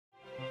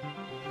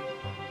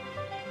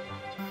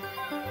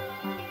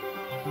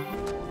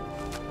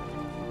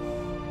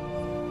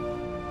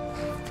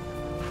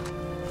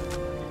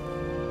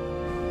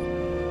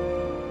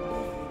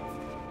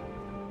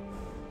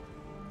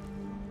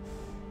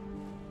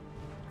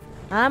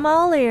I'm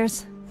all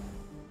ears.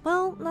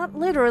 Well, not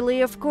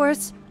literally, of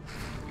course.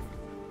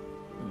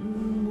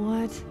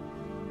 What?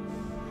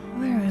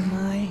 Where am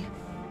I?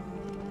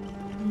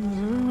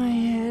 My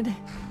head.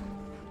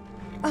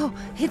 Oh,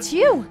 it's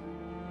you!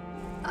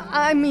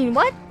 I mean,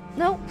 what?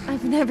 No,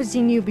 I've never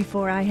seen you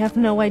before. I have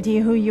no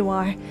idea who you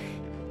are.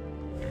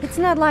 It's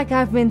not like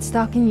I've been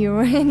stalking you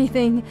or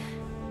anything.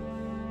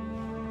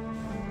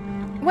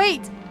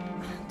 Wait!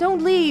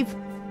 Don't leave!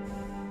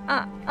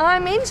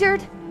 I'm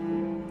injured!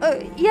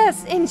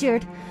 Yes,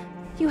 injured.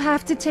 You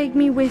have to take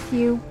me with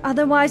you,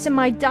 otherwise I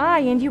might die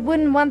and you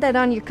wouldn't want that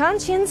on your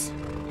conscience.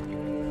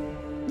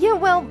 Yeah,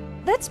 well,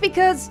 that's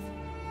because...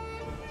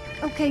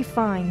 Okay,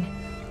 fine.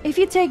 If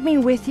you take me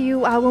with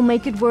you, I will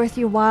make it worth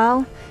your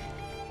while.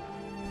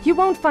 You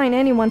won't find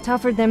anyone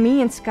tougher than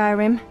me in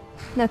Skyrim,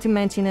 not to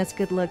mention as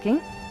good looking.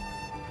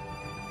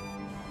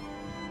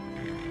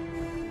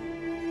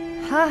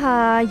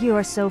 Haha, you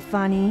are so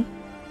funny.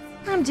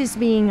 I'm just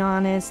being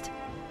honest,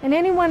 and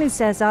anyone who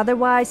says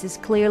otherwise is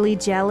clearly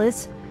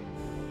jealous.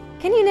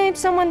 Can you name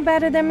someone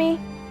better than me?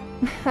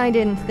 I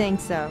didn't think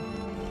so.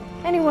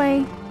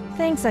 Anyway,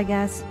 thanks, I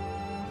guess.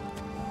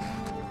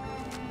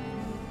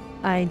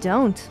 I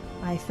don't.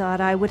 I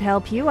thought I would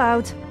help you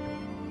out.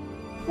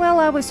 Well,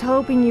 I was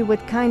hoping you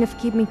would kind of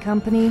keep me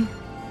company.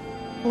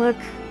 Look,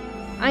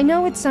 I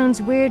know it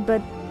sounds weird,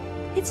 but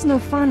it's no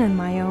fun on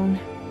my own.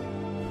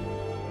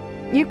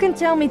 You can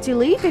tell me to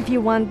leave if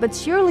you want, but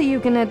surely you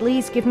can at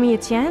least give me a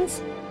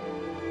chance?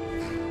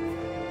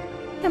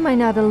 Am I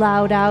not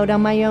allowed out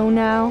on my own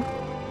now?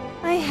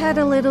 I had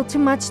a little too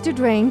much to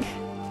drink.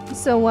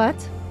 So what?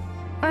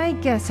 I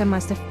guess I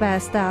must have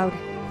passed out.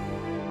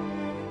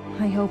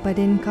 I hope I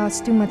didn't cause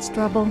too much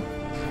trouble.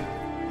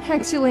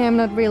 Actually, I'm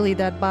not really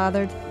that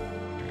bothered.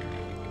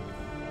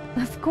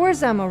 Of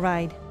course I'm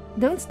alright.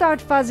 Don't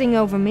start fussing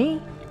over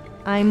me.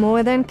 I'm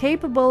more than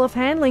capable of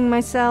handling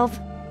myself.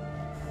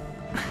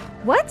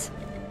 What?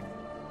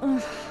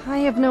 I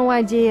have no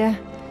idea.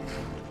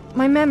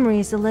 My memory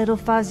is a little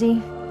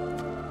fuzzy.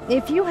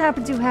 If you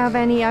happen to have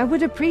any, I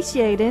would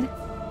appreciate it.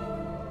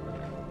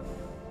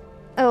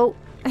 Oh,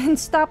 and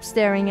stop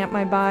staring at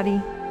my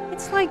body.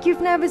 It's like you've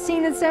never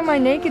seen a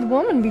semi-naked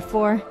woman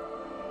before.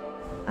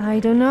 I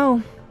don't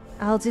know.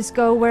 I'll just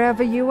go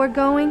wherever you are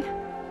going.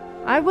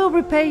 I will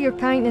repay your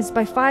kindness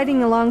by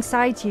fighting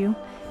alongside you.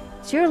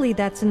 Surely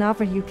that's an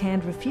offer you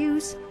can't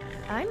refuse.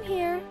 I'm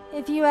here,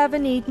 if you ever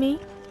need me.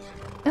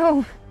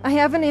 Oh, I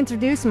haven't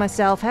introduced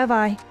myself, have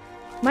I?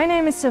 My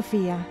name is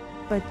Sofia,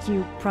 but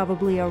you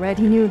probably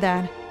already knew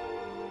that.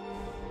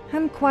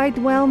 I'm quite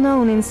well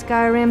known in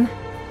Skyrim,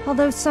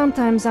 although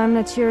sometimes I'm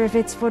not sure if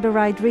it's for the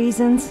right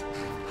reasons.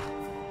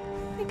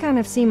 I kind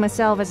of see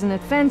myself as an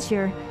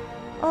adventurer,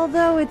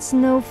 although it's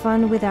no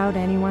fun without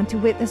anyone to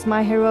witness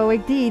my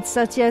heroic deeds,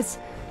 such as...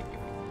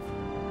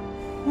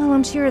 Well,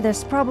 I'm sure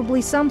there's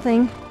probably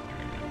something.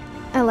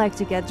 I like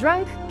to get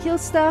drunk, kill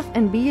stuff,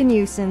 and be a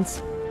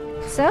nuisance.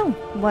 So,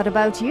 what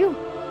about you?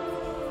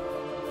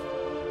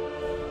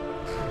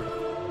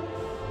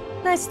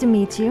 Nice to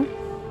meet you.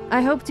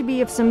 I hope to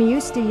be of some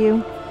use to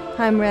you.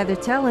 I'm rather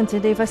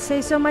talented if I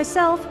say so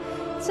myself,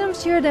 so I'm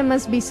sure there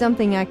must be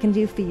something I can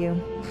do for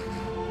you.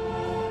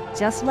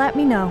 Just let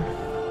me know.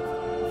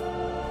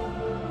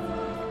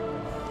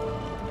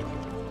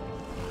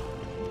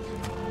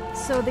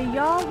 So the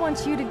Jarl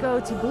wants you to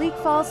go to Bleak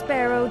Falls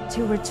Barrow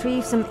to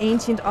retrieve some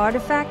ancient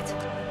artifact?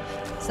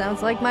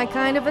 Sounds like my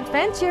kind of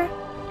adventure.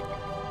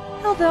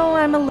 Although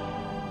I'm a...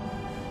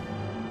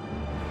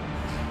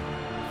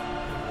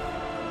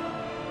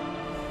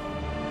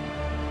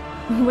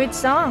 Which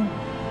song?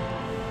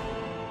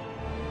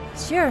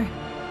 Sure,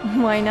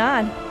 why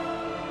not?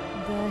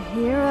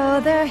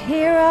 The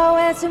hero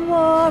has a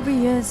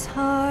warrior's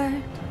heart.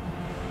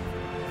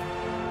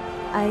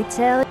 I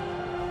tell you...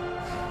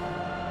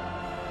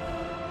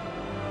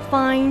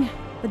 Fine,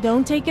 but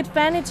don't take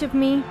advantage of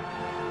me.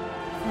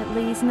 At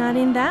least not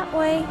in that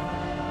way.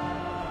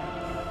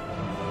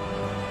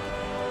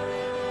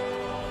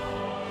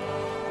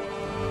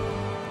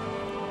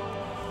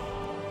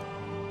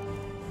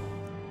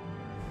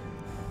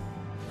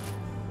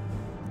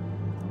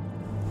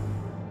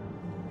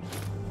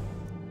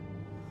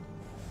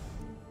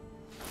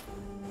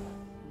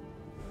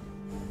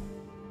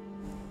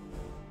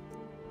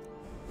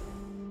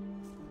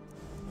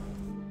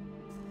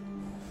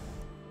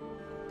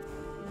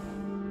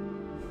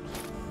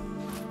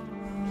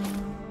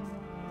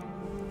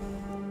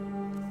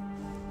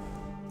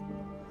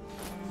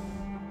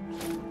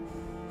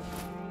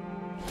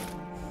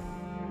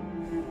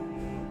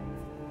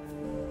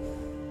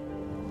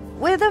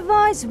 With a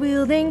voice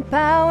wielding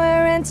power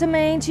and some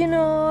ancient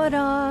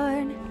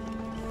order.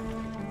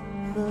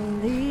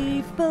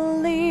 Believe,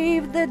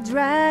 believe the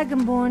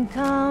Dragonborn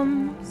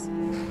comes.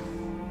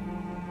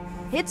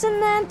 It's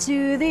an end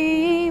to the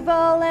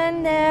evil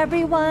and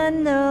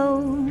everyone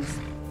knows.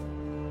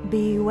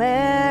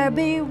 Beware,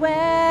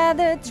 beware,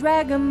 the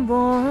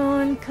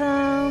Dragonborn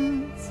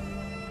comes.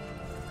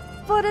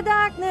 For the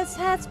darkness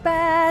has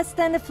passed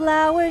and the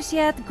flowers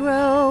yet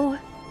grow.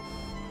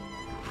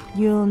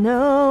 You'll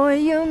know,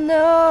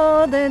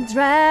 the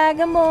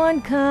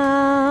Dragonborn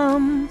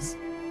comes.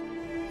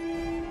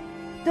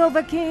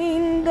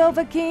 Dovahkiin,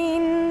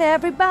 Dovahkiin,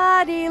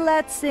 everybody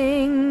let's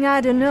sing.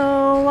 I don't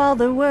know all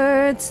the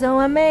words, so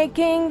I'm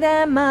making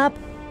them up.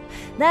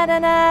 Da da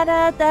da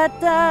da da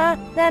da,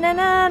 da da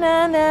na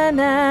na na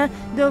na.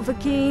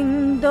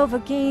 Dovahkiin,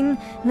 Dovahkiin,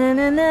 na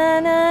na na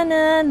na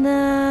na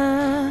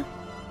na.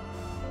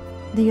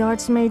 The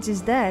Archmage is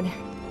dead.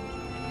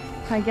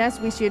 I guess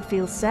we should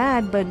feel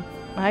sad, but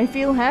I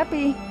feel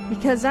happy,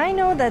 because I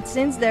know that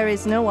since there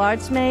is no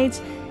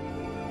Archmage,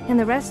 and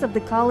the rest of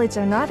the college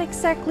are not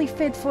exactly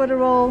fit for the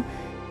role,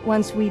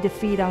 once we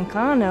defeat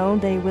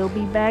Ancano, they will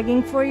be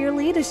begging for your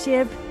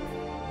leadership.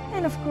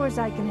 And of course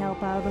I can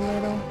help out a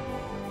little.